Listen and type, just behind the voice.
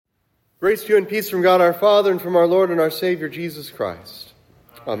Grace to you and peace from God our Father and from our Lord and our Savior Jesus Christ.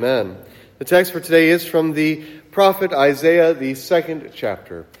 Amen. The text for today is from the prophet Isaiah, the 2nd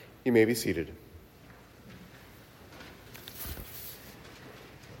chapter. You may be seated.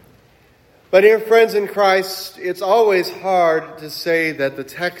 My dear friends in Christ, it's always hard to say that the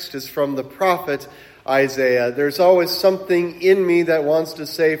text is from the prophet Isaiah. There's always something in me that wants to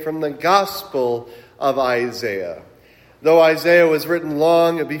say from the Gospel of Isaiah. Though Isaiah was written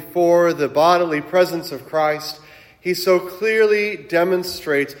long before the bodily presence of Christ, he so clearly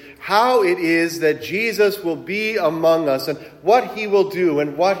demonstrates how it is that Jesus will be among us and what he will do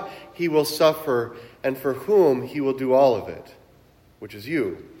and what he will suffer and for whom he will do all of it, which is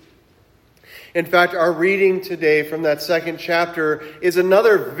you. In fact, our reading today from that 2nd chapter is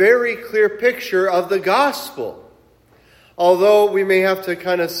another very clear picture of the gospel, although we may have to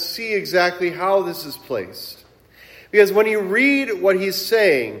kind of see exactly how this is placed. Because when you read what he's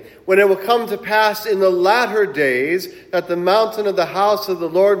saying, when it will come to pass in the latter days that the mountain of the house of the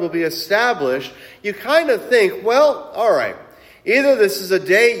Lord will be established, you kind of think, well, all right, either this is a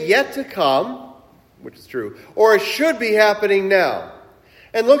day yet to come, which is true, or it should be happening now.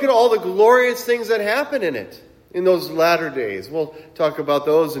 And look at all the glorious things that happen in it, in those latter days. We'll talk about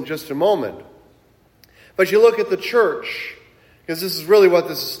those in just a moment. But you look at the church, because this is really what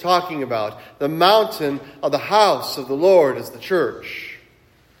this is talking about. The mountain of the house of the Lord is the church.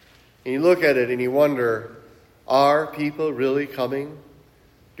 And you look at it and you wonder, are people really coming?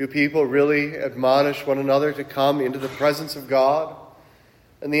 Do people really admonish one another to come into the presence of God?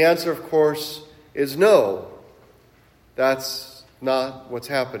 And the answer, of course, is no. That's not what's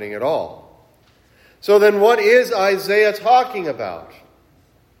happening at all. So then what is Isaiah talking about?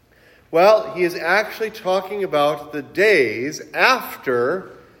 Well, he is actually talking about the days after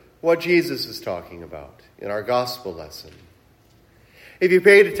what Jesus is talking about in our gospel lesson. If you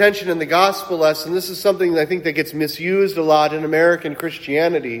paid attention in the gospel lesson, this is something that I think that gets misused a lot in American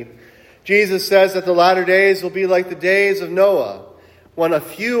Christianity. Jesus says that the latter days will be like the days of Noah, when a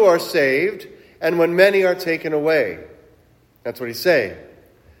few are saved and when many are taken away. That's what he's saying.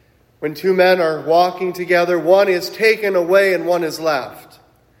 When two men are walking together, one is taken away and one is left.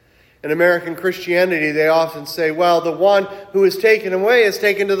 In American Christianity, they often say, well, the one who is taken away is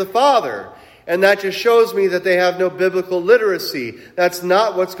taken to the Father. And that just shows me that they have no biblical literacy. That's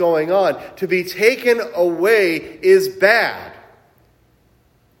not what's going on. To be taken away is bad.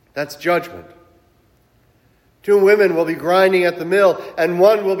 That's judgment. Two women will be grinding at the mill, and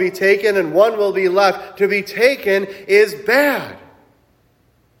one will be taken and one will be left. To be taken is bad.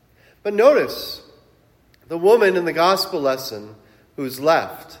 But notice, the woman in the gospel lesson who's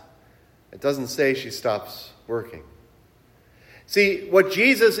left, it doesn't say she stops working. See, what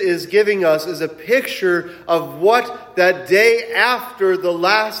Jesus is giving us is a picture of what that day after the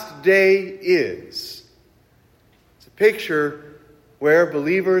last day is. It's a picture where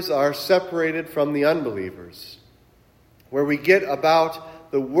believers are separated from the unbelievers, where we get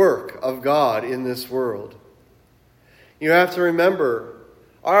about the work of God in this world. You have to remember,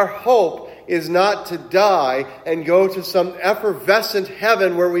 our hope is not to die and go to some effervescent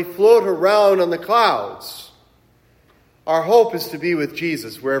heaven where we float around on the clouds. Our hope is to be with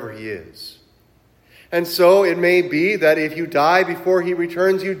Jesus wherever he is. And so it may be that if you die before he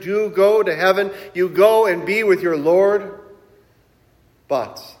returns, you do go to heaven. You go and be with your Lord.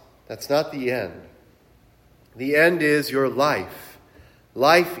 But that's not the end. The end is your life.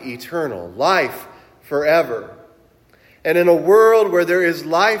 Life eternal. Life forever. And in a world where there is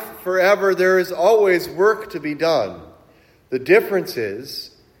life forever, there is always work to be done. The difference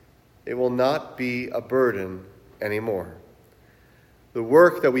is, it will not be a burden anymore. The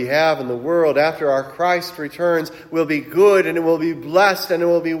work that we have in the world after our Christ returns will be good, and it will be blessed, and it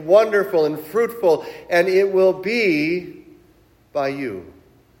will be wonderful and fruitful, and it will be by you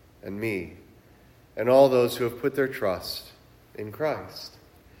and me and all those who have put their trust in Christ.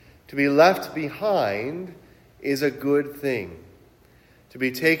 To be left behind is a good thing. To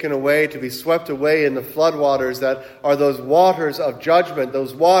be taken away, to be swept away in the floodwaters that are those waters of judgment,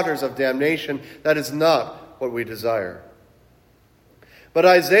 those waters of damnation, that is not what we desire. But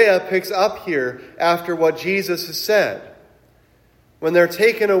Isaiah picks up here after what Jesus has said. When they're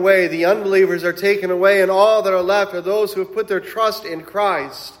taken away, the unbelievers are taken away, and all that are left are those who have put their trust in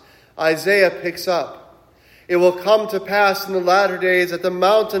Christ. Isaiah picks up. It will come to pass in the latter days that the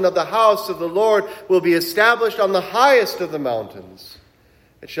mountain of the house of the Lord will be established on the highest of the mountains.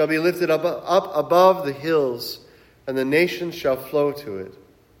 It shall be lifted up above the hills, and the nations shall flow to it.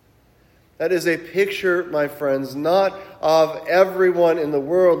 That is a picture, my friends, not of everyone in the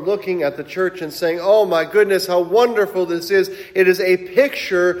world looking at the church and saying, "Oh my goodness, how wonderful this is." It is a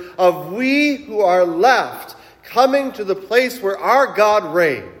picture of we who are left coming to the place where our God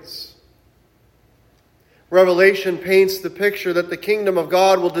reigns. Revelation paints the picture that the kingdom of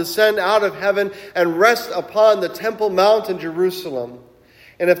God will descend out of heaven and rest upon the Temple Mount in Jerusalem.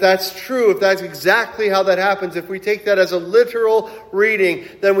 And if that's true, if that's exactly how that happens, if we take that as a literal reading,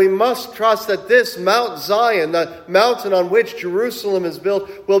 then we must trust that this Mount Zion, the mountain on which Jerusalem is built,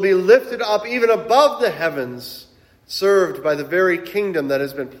 will be lifted up even above the heavens, served by the very kingdom that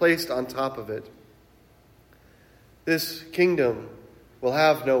has been placed on top of it. This kingdom will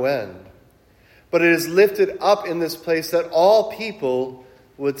have no end, but it is lifted up in this place that all people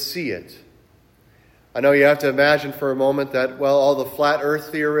would see it. I know you have to imagine for a moment that, well, all the flat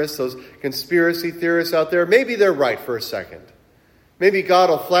earth theorists, those conspiracy theorists out there, maybe they're right for a second. Maybe God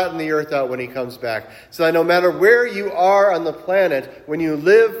will flatten the earth out when he comes back. So that no matter where you are on the planet, when you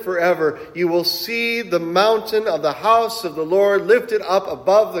live forever, you will see the mountain of the house of the Lord lifted up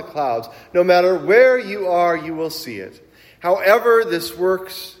above the clouds. No matter where you are, you will see it. However this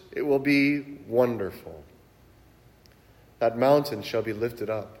works, it will be wonderful. That mountain shall be lifted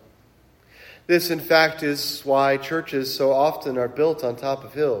up. This, in fact, is why churches so often are built on top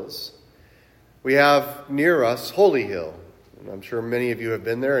of hills. We have near us Holy Hill. I'm sure many of you have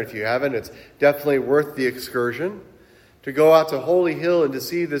been there. If you haven't, it's definitely worth the excursion to go out to Holy Hill and to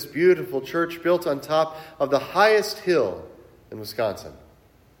see this beautiful church built on top of the highest hill in Wisconsin.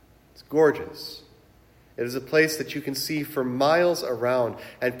 It's gorgeous. It is a place that you can see for miles around,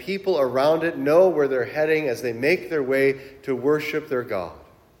 and people around it know where they're heading as they make their way to worship their God.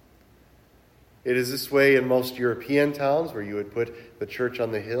 It is this way in most European towns where you would put the church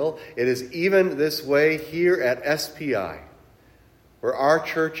on the hill. It is even this way here at SPI, where our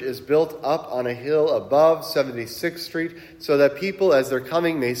church is built up on a hill above 76th Street so that people, as they're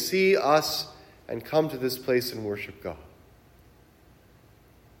coming, may see us and come to this place and worship God.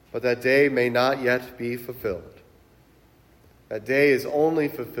 But that day may not yet be fulfilled. That day is only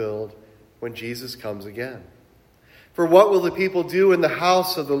fulfilled when Jesus comes again. For what will the people do in the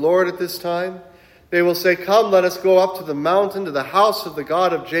house of the Lord at this time? They will say, "Come, let us go up to the mountain, to the house of the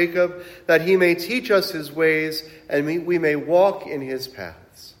God of Jacob, that he may teach us his ways, and we may walk in his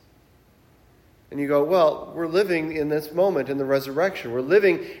paths." And you go, well, we're living in this moment in the resurrection. We're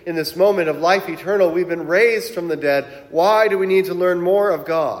living in this moment of life eternal. We've been raised from the dead. Why do we need to learn more of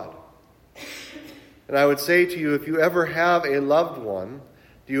God? And I would say to you, if you ever have a loved one,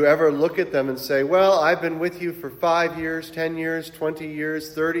 do you ever look at them and say, well, I've been with you for 5 years, 10 years, 20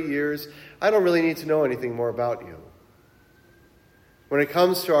 years, 30 years. I don't really need to know anything more about you. When it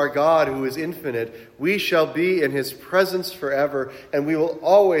comes to our God who is infinite, we shall be in his presence forever, and we will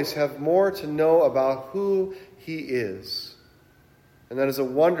always have more to know about who he is. And that is a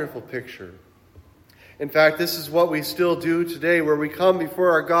wonderful picture. In fact, this is what we still do today, where we come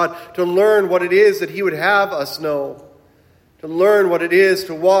before our God to learn what it is that he would have us know, to learn what it is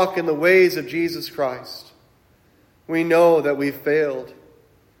to walk in the ways of Jesus Christ. We know that we've failed.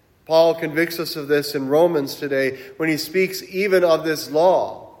 Paul convicts us of this in Romans today when he speaks even of this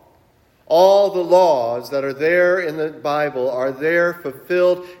law. All the laws that are there in the Bible are there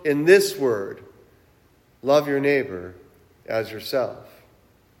fulfilled in this word: love your neighbor as yourself.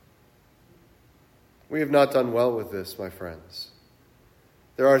 We have not done well with this, my friends.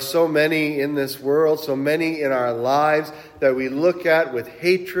 There are so many in this world, so many in our lives that we look at with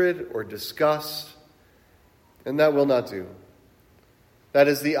hatred or disgust, and that will not do. That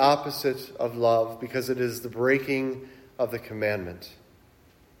is the opposite of love, because it is the breaking of the commandment.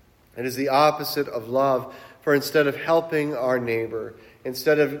 It is the opposite of love, for instead of helping our neighbor,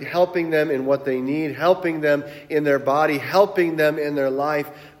 instead of helping them in what they need, helping them in their body, helping them in their life,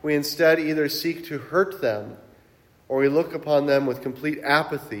 we instead either seek to hurt them, or we look upon them with complete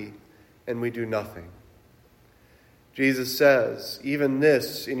apathy and we do nothing. Jesus says, even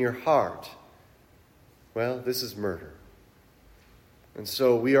this in your heart, well, this is murder. And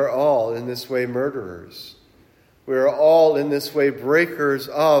so we are all in this way murderers. We are all in this way breakers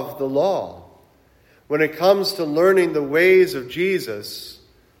of the law. When it comes to learning the ways of Jesus,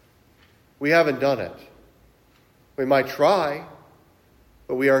 we haven't done it. We might try,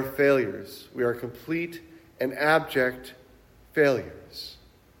 but we are failures. We are complete and abject failures.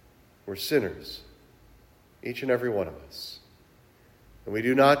 We're sinners, each and every one of us. And we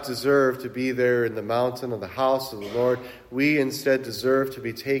do not deserve to be there in the mountain of the house of the Lord. We instead deserve to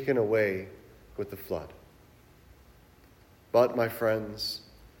be taken away with the flood. But, my friends,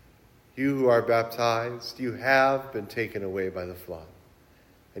 you who are baptized, you have been taken away by the flood.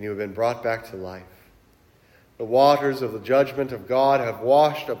 and you have been brought back to life. The waters of the judgment of God have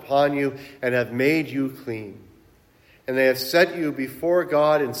washed upon you and have made you clean. And they have set you before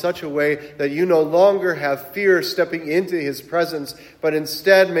God in such a way that you no longer have fear stepping into his presence, but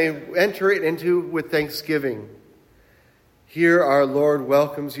instead may enter it into with thanksgiving. Here our Lord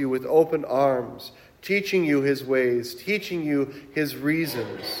welcomes you with open arms, teaching you his ways, teaching you his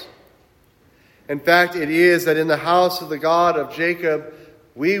reasons. In fact, it is that in the house of the God of Jacob,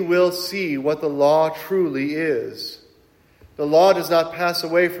 we will see what the law truly is. The law does not pass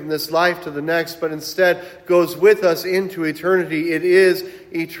away from this life to the next, but instead goes with us into eternity. It is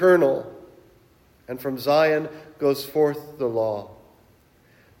eternal. And from Zion goes forth the law.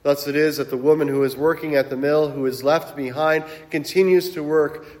 Thus it is that the woman who is working at the mill, who is left behind, continues to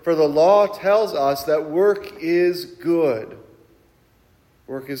work. For the law tells us that work is good.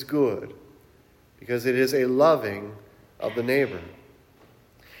 Work is good because it is a loving of the neighbor.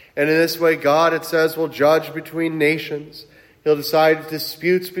 And in this way, God, it says, will judge between nations. He'll decide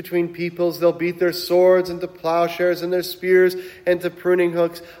disputes between peoples. They'll beat their swords into plowshares and their spears into pruning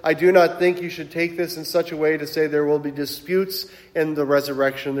hooks. I do not think you should take this in such a way to say there will be disputes in the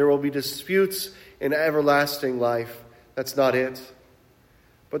resurrection. There will be disputes in everlasting life. That's not it.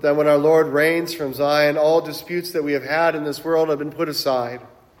 But that when our Lord reigns from Zion, all disputes that we have had in this world have been put aside.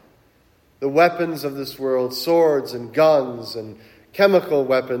 The weapons of this world, swords and guns and chemical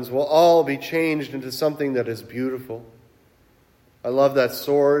weapons, will all be changed into something that is beautiful. I love that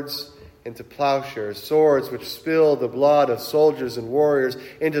swords into plowshares, swords which spill the blood of soldiers and warriors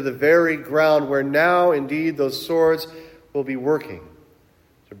into the very ground where now indeed those swords will be working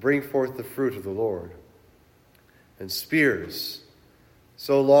to bring forth the fruit of the Lord. And spears,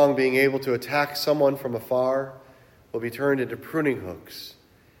 so long being able to attack someone from afar, will be turned into pruning hooks,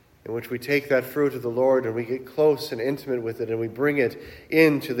 in which we take that fruit of the Lord and we get close and intimate with it and we bring it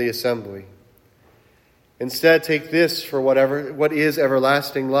into the assembly. Instead, take this for what is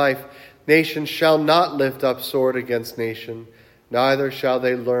everlasting life. Nation shall not lift up sword against nation, neither shall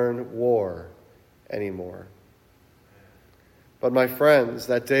they learn war anymore. But my friends,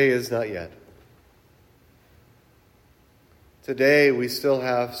 that day is not yet. Today we still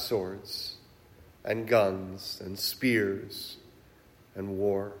have swords and guns and spears and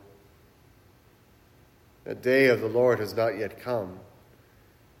war. The day of the Lord has not yet come.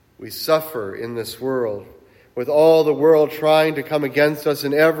 We suffer in this world, with all the world trying to come against us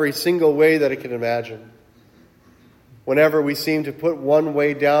in every single way that it can imagine. Whenever we seem to put one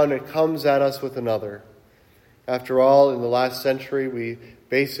way down, it comes at us with another. After all, in the last century, we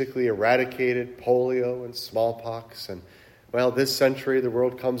basically eradicated polio and smallpox. And, well, this century, the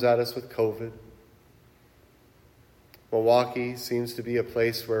world comes at us with COVID. Milwaukee seems to be a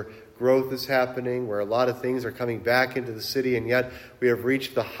place where growth is happening, where a lot of things are coming back into the city, and yet we have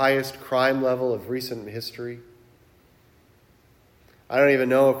reached the highest crime level of recent history. I don't even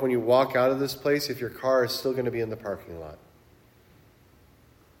know if when you walk out of this place, if your car is still going to be in the parking lot.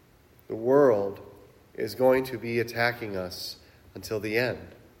 The world is going to be attacking us until the end.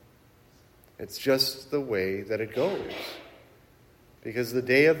 It's just the way that it goes, because the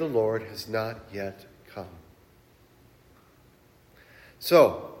day of the Lord has not yet come.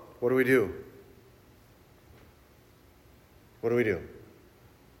 So, what do we do? What do we do?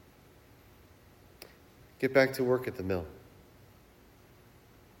 Get back to work at the mill.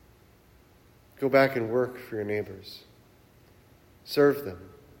 Go back and work for your neighbors. Serve them.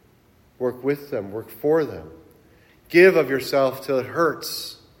 Work with them. Work for them. Give of yourself till it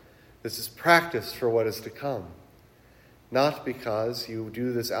hurts. This is practice for what is to come. Not because you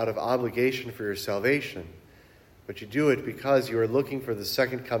do this out of obligation for your salvation, but you do it because you are looking for the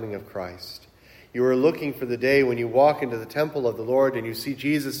second coming of Christ. You are looking for the day when you walk into the temple of the Lord and you see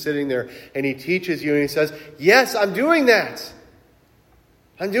Jesus sitting there and he teaches you and he says, yes, I'm doing that.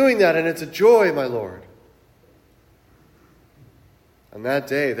 I'm doing that, and it's a joy, my Lord. On that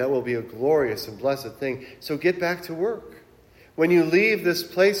day, that will be a glorious and blessed thing. So get back to work. When you leave this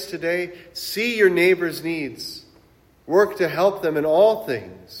place today, see your neighbor's needs. Work to help them in all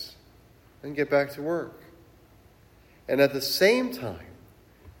things. And get back to work. And at the same time,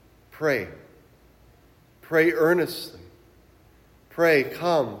 pray. Pray earnestly. Pray,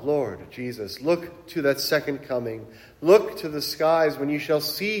 come, Lord Jesus. Look to that second coming. Look to the skies when you shall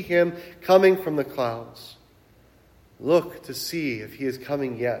see him coming from the clouds. Look to see if he is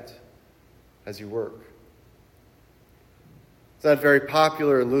coming yet as you work. It's not very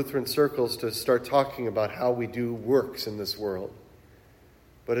popular in Lutheran circles to start talking about how we do works in this world.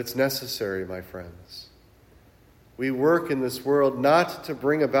 But it's necessary, my friends. We work in this world not to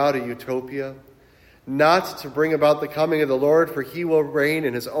bring about a utopia, not to bring about the coming of the Lord, for he will reign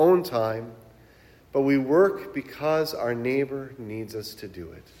in his own time, but we work because our neighbor needs us to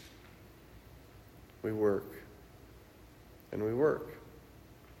do it. We work, and we work.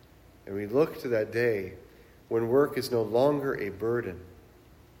 And we look to that day when work is no longer a burden,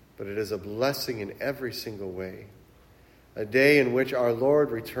 but it is a blessing in every single way. A day in which our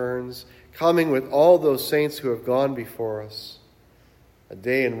Lord returns, coming with all those saints who have gone before us. A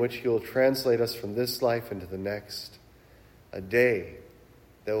day in which he will translate us from this life into the next. A day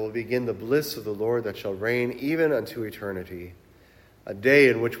that will begin the bliss of the Lord that shall reign even unto eternity. A day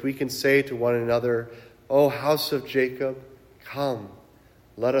in which we can say to one another, O house of Jacob, come,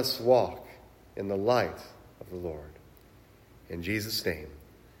 let us walk in the light of the Lord. In Jesus' name,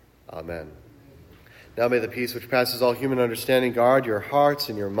 amen. Now may the peace which passes all human understanding guard your hearts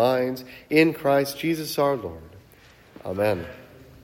and your minds in Christ Jesus our Lord. Amen.